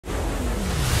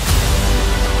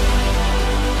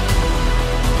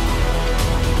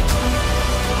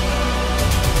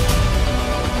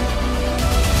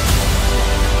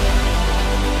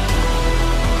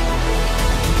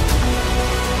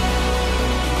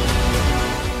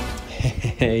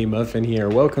Hey, Muffin here.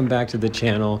 Welcome back to the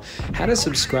channel. Had a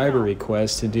subscriber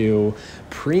request to do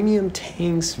premium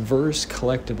tanks versus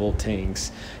collectible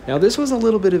tanks. Now, this was a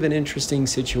little bit of an interesting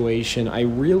situation. I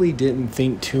really didn't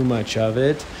think too much of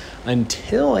it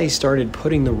until I started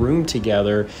putting the room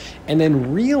together and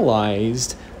then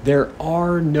realized there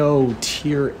are no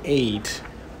tier 8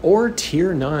 or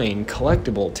tier 9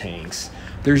 collectible tanks.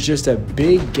 There's just a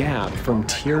big gap from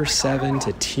tier 7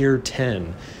 to tier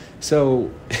 10. So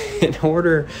in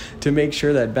order to make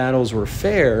sure that battles were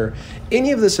fair,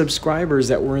 any of the subscribers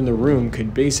that were in the room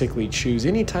could basically choose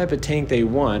any type of tank they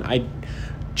want. I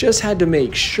just had to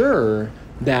make sure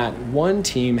that one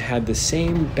team had the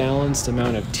same balanced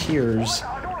amount of tiers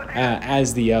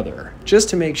as the other, just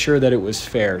to make sure that it was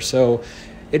fair. So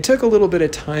it took a little bit of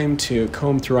time to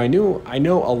comb through. I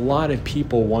know a lot of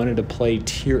people wanted to play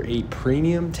tier 8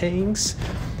 premium tanks.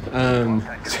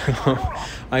 So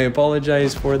I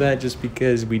apologize for that, just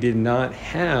because we did not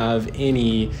have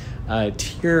any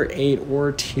tier 8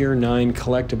 or tier 9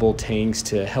 collectible tanks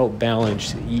to help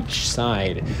balance each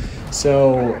side.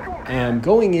 So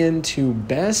going into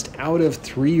best out of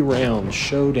 3 rounds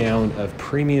showdown of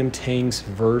premium tanks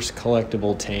versus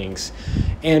collectible tanks.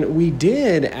 And we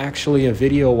did actually a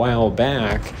video a while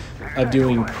back of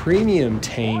doing premium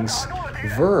tanks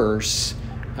versus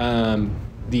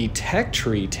the tech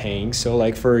tree tank. So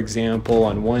like, for example,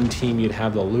 on one team you'd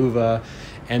have the Luva,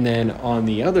 and then on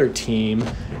the other team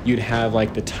you'd have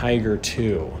like the Tiger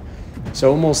 2. So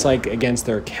almost like against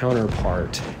their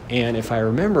counterpart. And if I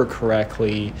remember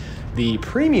correctly, the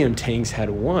premium tanks had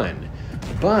won.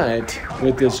 But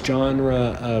with this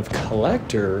genre of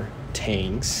collector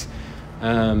tanks,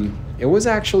 it was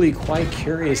actually quite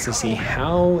curious to see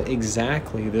how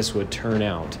exactly this would turn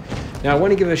out. Now, I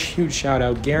want to give a huge shout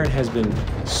out. Garion has been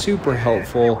super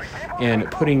helpful in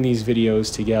putting these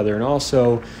videos together. And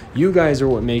also, you guys are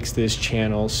what makes this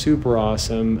channel super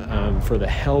awesome, for the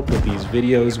help with these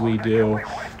videos we do.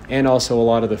 And also a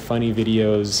lot of the funny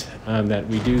videos that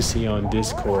we do see on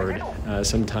Discord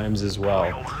sometimes as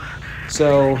well.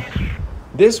 So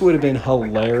this would have been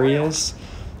hilarious.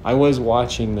 I was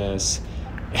watching this,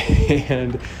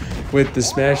 and with the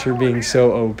Smasher being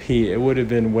so OP, it would have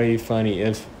been way funny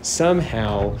if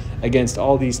somehow, against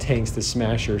all these tanks, the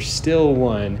Smasher still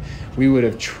won. We would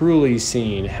have truly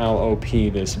seen how OP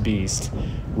this beast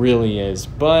really is.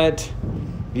 But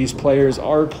these players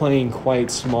are playing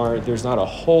quite smart. There's not a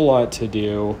whole lot to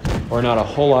do, or not a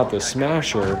whole lot the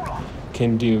Smasher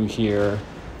can do here.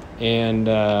 And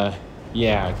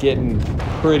yeah, getting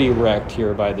pretty wrecked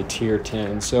here by the tier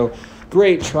 10. So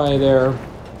great try there.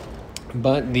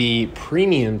 But the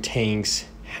premium tanks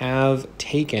have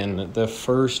taken the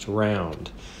first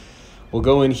round. We'll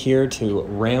go in here to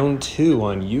round 2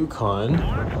 on Yukon.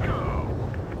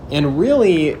 And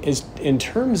really, in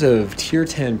terms of tier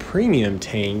 10 premium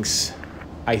tanks,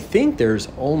 I think there's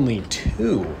only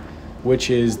 2, which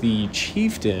is the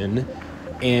Chieftain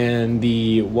and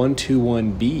the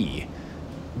 121B.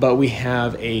 But we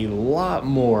have a lot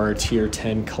more tier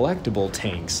 10 collectible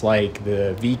tanks, like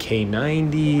the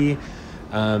VK90,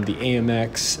 the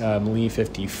AMX Melee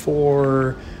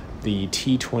 54, the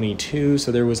T22.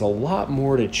 So there was a lot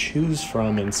more to choose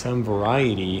from in some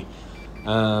variety.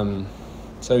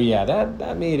 So yeah,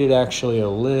 that made it actually a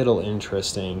little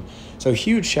interesting. So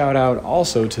huge shout out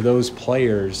also to those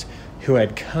players who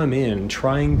had come in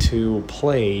trying to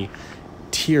play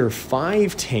tier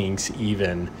 5 tanks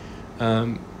even,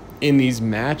 in these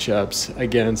matchups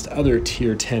against other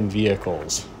tier 10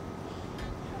 vehicles.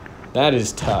 That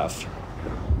is tough.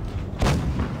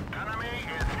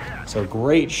 So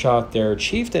great shot there.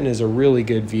 Chieftain is a really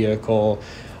good vehicle.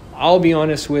 I'll be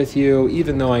honest with you,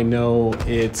 even though I know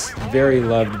it's very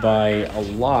loved by a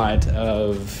lot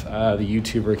of the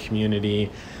YouTuber community,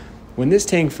 when this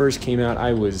tank first came out,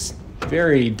 I was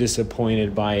very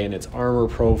disappointed by it and its armor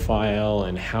profile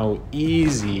and how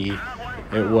easy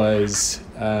it was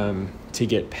to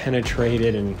get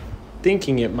penetrated, and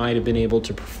thinking it might have been able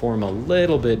to perform a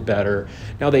little bit better.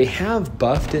 Now they have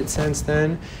buffed it since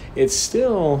then. It's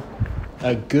still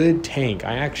a good tank.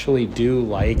 I actually do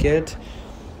like it,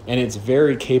 and it's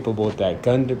very capable with that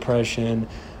gun depression.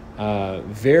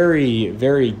 Very,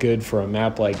 very good for a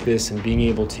map like this and being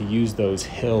able to use those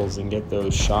hills and get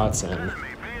those shots in.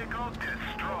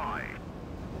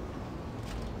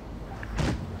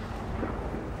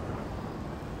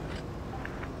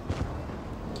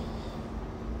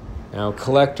 Now,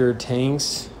 collector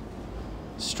tanks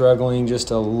struggling just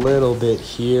a little bit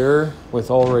here with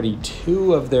already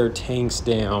 2 of their tanks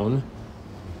down.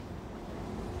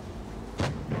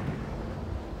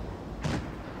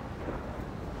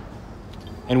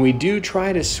 And we do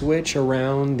try to switch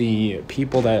around the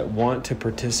people that want to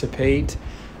participate.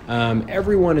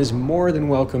 Everyone is more than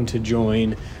welcome to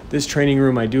join this training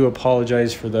room. I do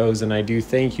apologize for those, and I do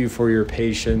thank you for your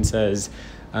patience, as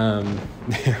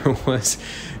there was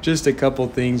just a couple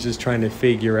things just trying to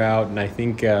figure out, and I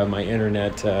think my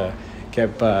internet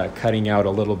kept cutting out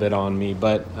a little bit on me.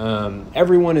 But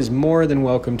everyone is more than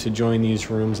welcome to join these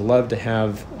rooms. Love to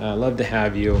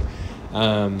have you.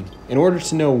 In order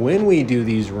to know when we do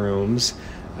these rooms,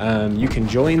 you can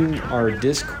join our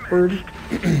Discord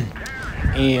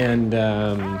and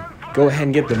go ahead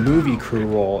and get the movie crew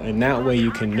role, and that way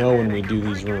you can know when we do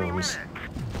these rooms.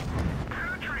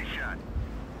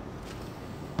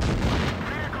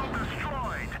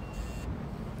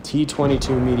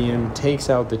 T-22 medium takes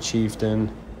out the Chieftain.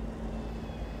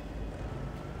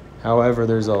 However,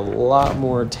 there's a lot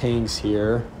more tanks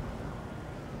here.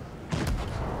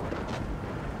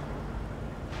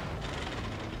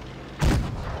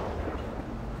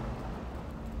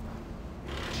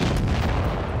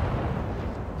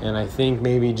 And I think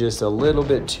maybe just a little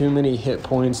bit too many hit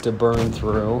points to burn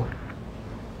through.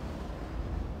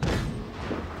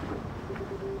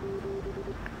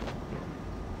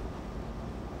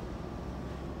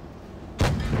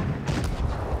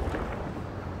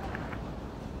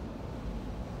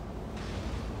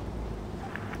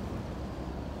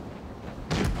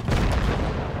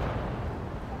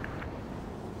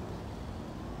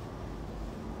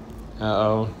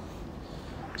 Uh-oh.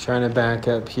 Trying to back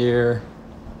up here.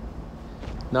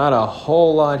 Not a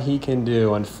whole lot he can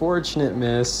do. Unfortunate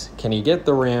miss. Can he get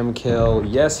the ram kill?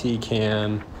 Yes, he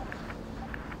can.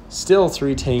 Still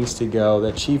 3 tanks to go.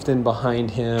 The Chieftain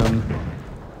behind him.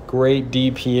 Great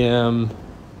DPM.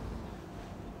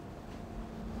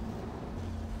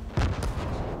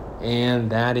 And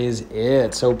that is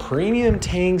it. So premium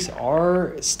tanks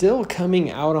are still coming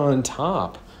out on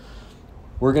top.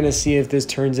 We're going to see if this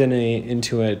turns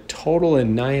into a total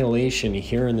annihilation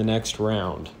here in the next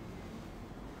round.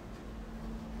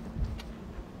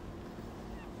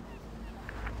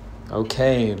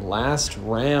 Okay, last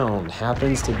round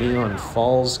happens to be on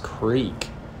Falls Creek.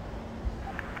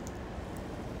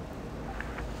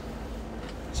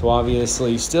 So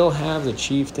obviously still have the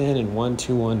Chieftain and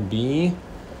 121B.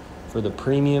 For the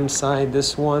premium side,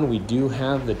 this one, we do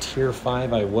have the Tier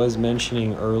 5 I was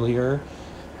mentioning earlier.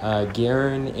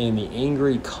 Garion and the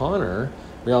Angry Connor.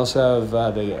 We also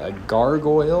have the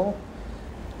Gargoyle.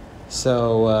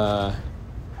 So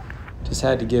just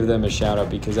had to give them a shout out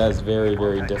because that's very,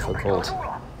 very difficult.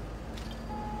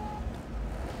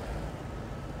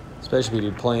 Especially if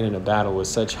you're playing in a battle with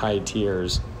such high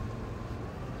tiers.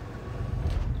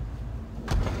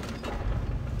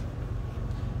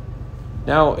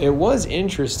 Now, it was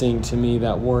interesting to me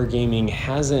that Wargaming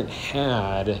hasn't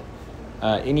had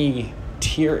any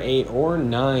Tier 8 or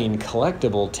 9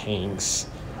 collectible tanks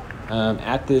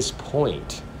at this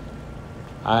point.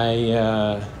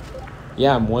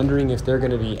 Yeah, I'm wondering if they're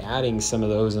going to be adding some of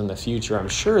those in the future. I'm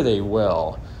sure they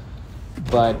will,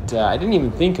 but I didn't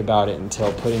even think about it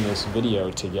until putting this video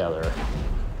together.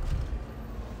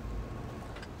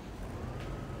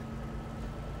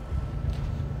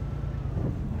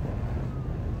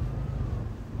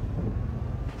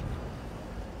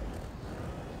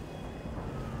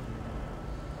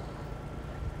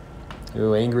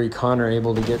 Ooh, Angry Connor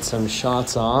able to get some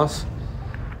shots off.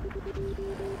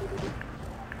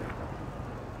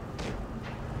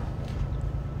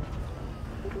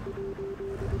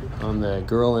 On the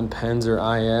Girl in Panzer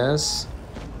IS.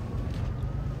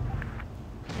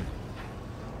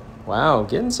 Wow,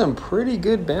 getting some pretty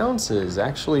good bounces.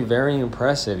 Actually very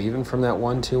impressive, even from that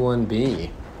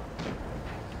 121B.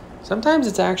 Sometimes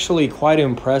it's actually quite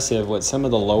impressive what some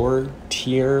of the lower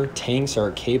tier tanks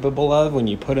are capable of when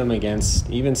you put them against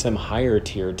even some higher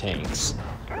tier tanks.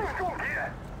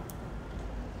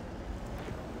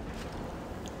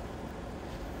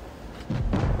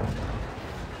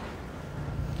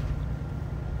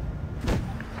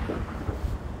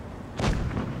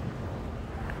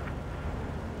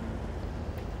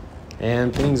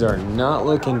 And things are not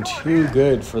looking too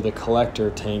good for the collector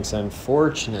tanks,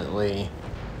 unfortunately.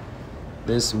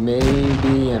 This may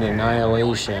be an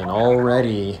annihilation.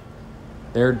 Already,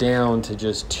 they're down to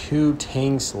just 2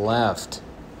 tanks left.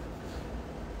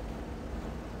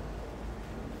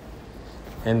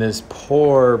 And this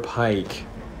poor Pike.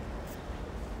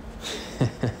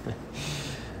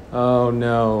 Oh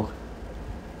no.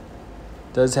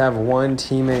 Does have 1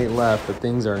 teammate left, but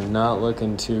things are not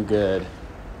looking too good.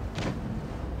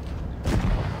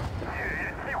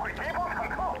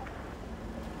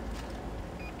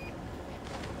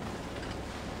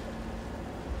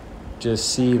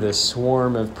 just see the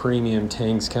swarm of premium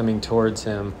tanks coming towards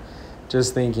him,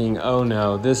 just thinking, oh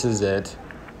no, this is it.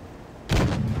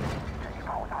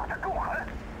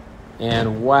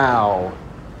 And wow,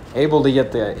 able to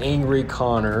get the angry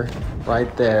Connor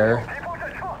right there.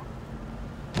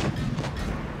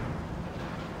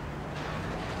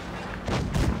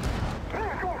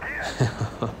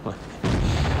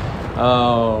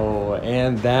 Oh,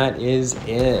 and that is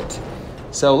it.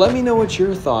 So let me know what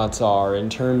your thoughts are in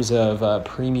terms of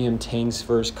premium tanks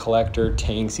versus collector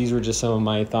tanks. These were just some of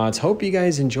my thoughts. Hope you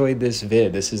guys enjoyed this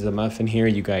vid. This is the Muffin here.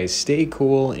 You guys stay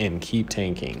cool and keep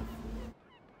tanking.